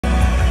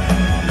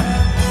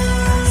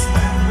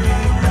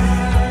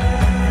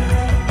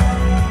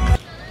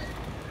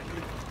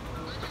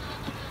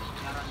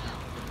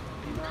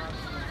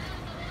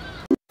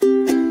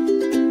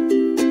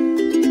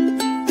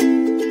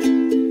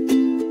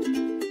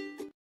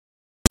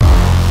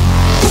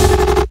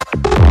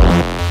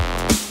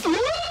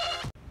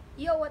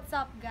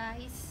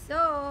guys.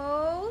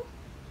 So,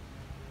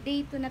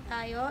 day 2 na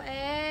tayo.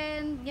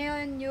 And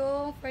ngayon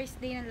yung first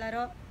day ng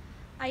laro.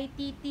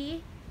 ITT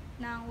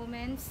ng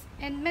women's.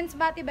 And men's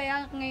bati ba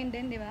yan ngayon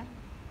din, di ba?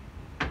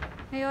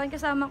 Ngayon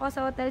kasama ko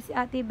sa hotel si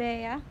Ate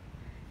Bea.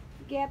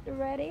 Get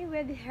ready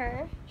with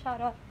her.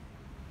 Shout out.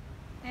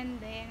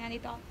 And then,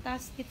 nandito ako.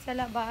 Tapos dito sa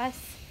labas.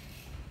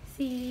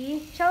 Si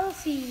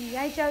Chelsea.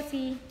 Hi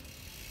Chelsea.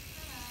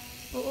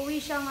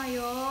 Uuwi siya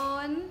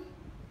ngayon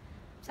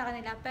sa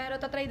kanila. Pero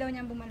tatry daw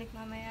niyang bumalik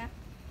mamaya.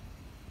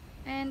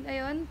 And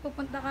ayun,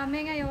 pupunta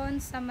kami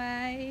ngayon sa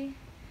may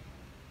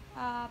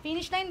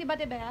finish line, di ba,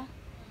 Tibea?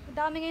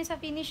 Punta kami ngayon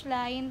sa finish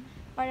line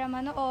para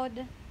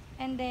manood.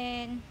 And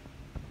then,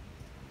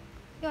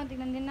 yun,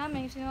 tignan din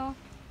namin sino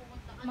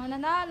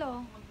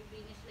mananalo.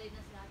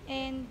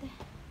 And,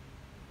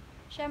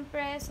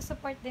 syempre,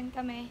 support din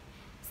kami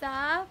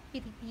sa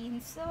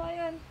Philippines. So,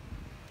 ayun.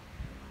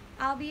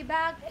 I'll be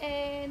back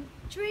in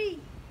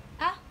 3.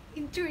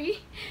 In 3.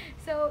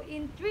 So,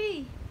 in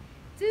 3,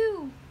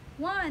 2,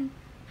 1.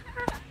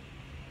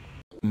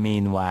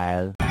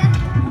 Meanwhile.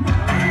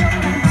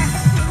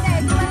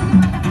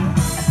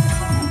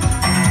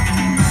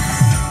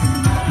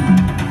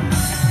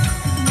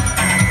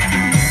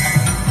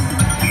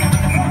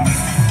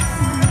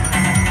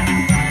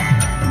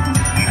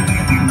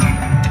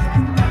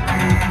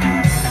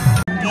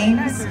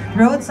 Games,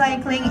 road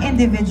cycling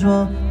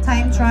individual,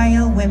 time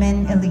trial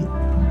women elite.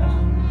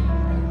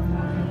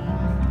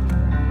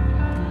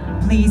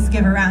 Please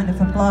give a round of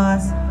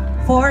applause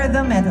for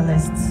the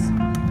medalists.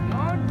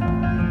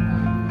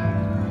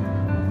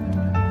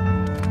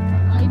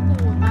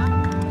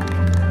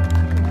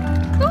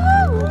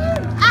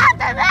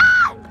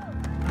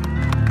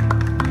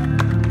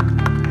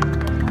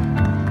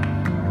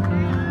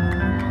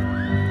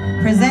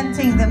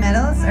 Presenting the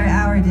medals are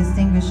our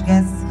distinguished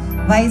guests,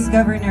 Vice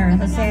Governor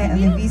Jose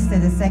Alevista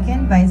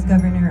II, Vice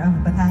Governor of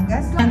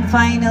Batangas, and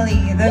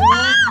finally, the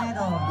gold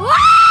medal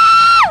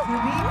to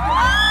be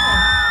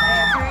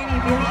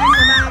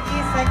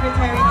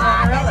Secretary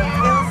General of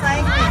Field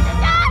Cycling,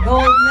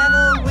 gold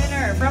medal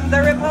winner from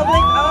the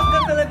Republic of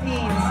the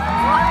Philippines,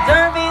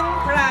 Jermyn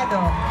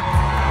Prado.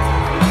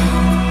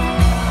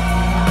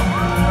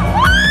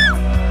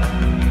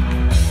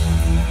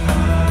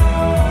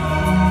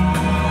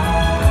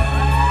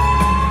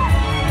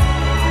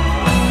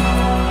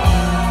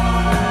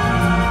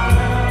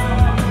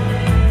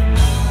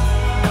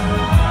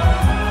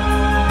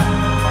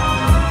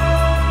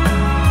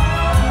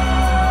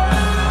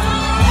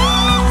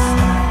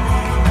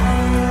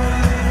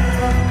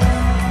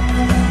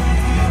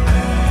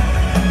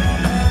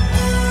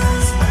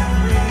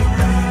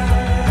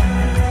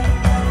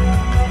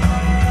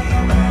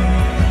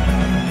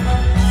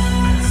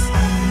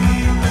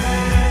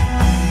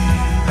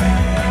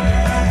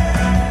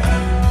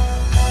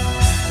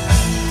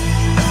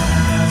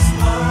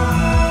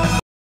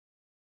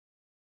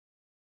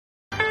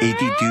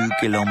 82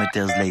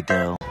 kilometers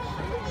later.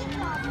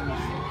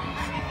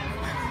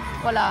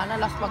 Wala na,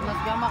 last pag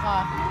nasyama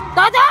ka.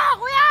 Tada!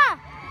 Kuya!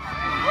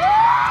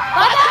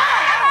 Tada!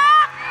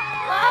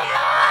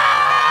 Tada!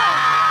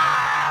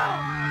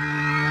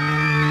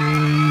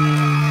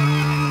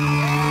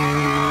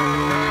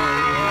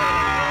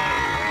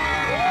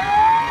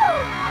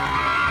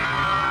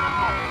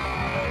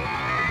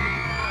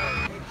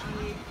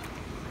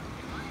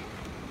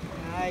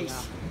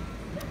 Nice.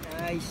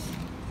 Nice.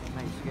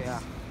 Nice, kuya.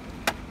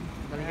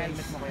 Galing ka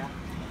helmet mo, kuya.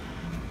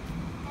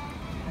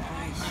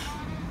 Nice.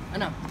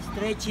 Ano?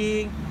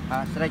 Stretching.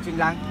 Stretching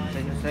lang.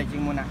 Stretching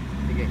muna.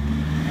 Sige.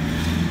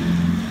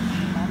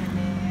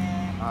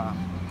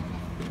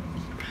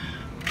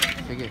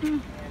 Sige.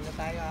 Ano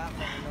tayo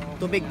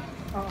tubig.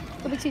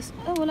 Tubig sis.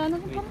 Oh, wala na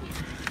pala.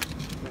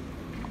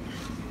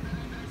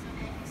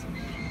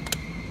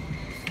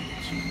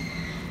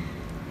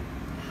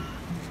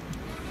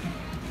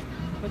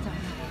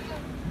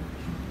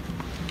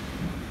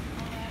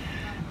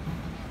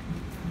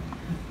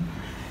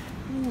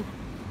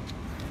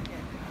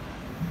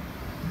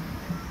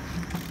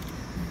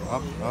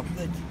 Up.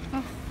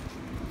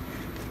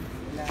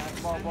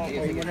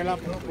 Sige na lang.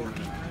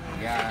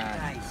 Yan.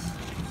 Nice.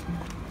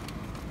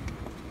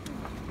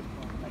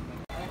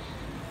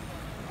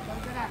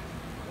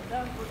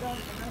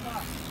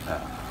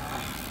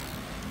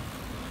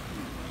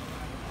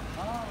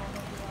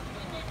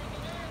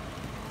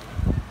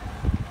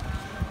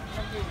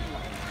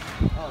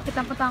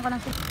 Kitang-putahan ko lang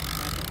siya.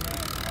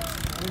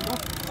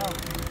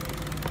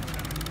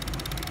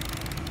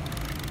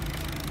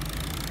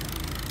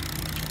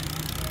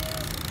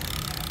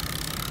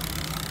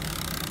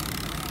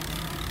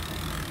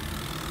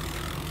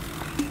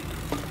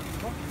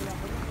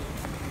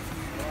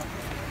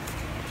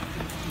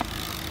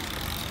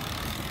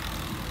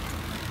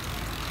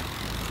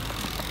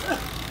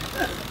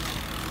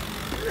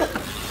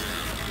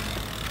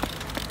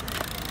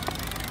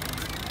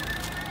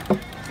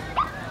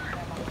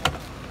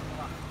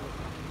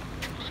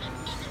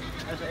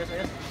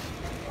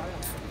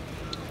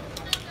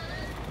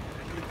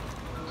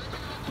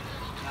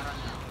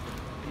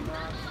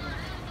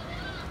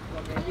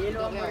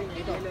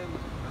 Dito.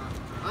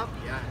 Up.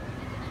 Yan.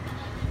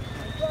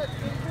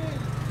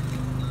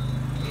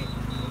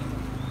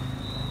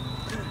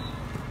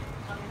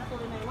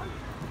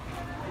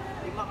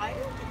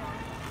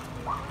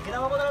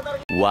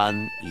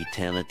 One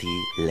eternity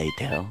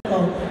later.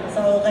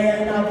 So,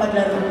 kaya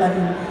nakapaglaro pa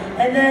rin.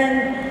 And then,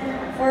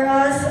 for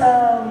us,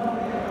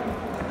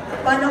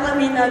 paano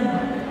kami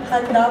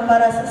naghanda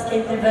para sa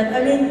skate event?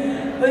 I mean,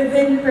 we've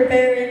been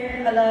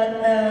preparing a lot,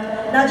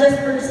 not just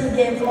for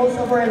SeaGames,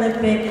 also for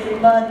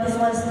Olympic, but this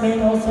one's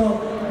main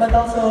also, but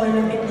also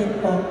Olympic din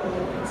po.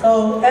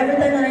 So, every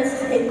time na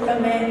nag-skate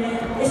kami,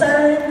 isa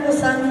rin po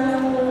sa amin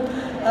yung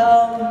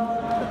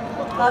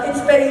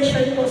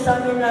inspiration po sa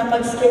amin na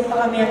mag-skate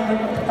pa kami at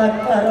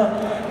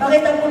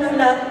makita po ng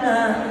lahat na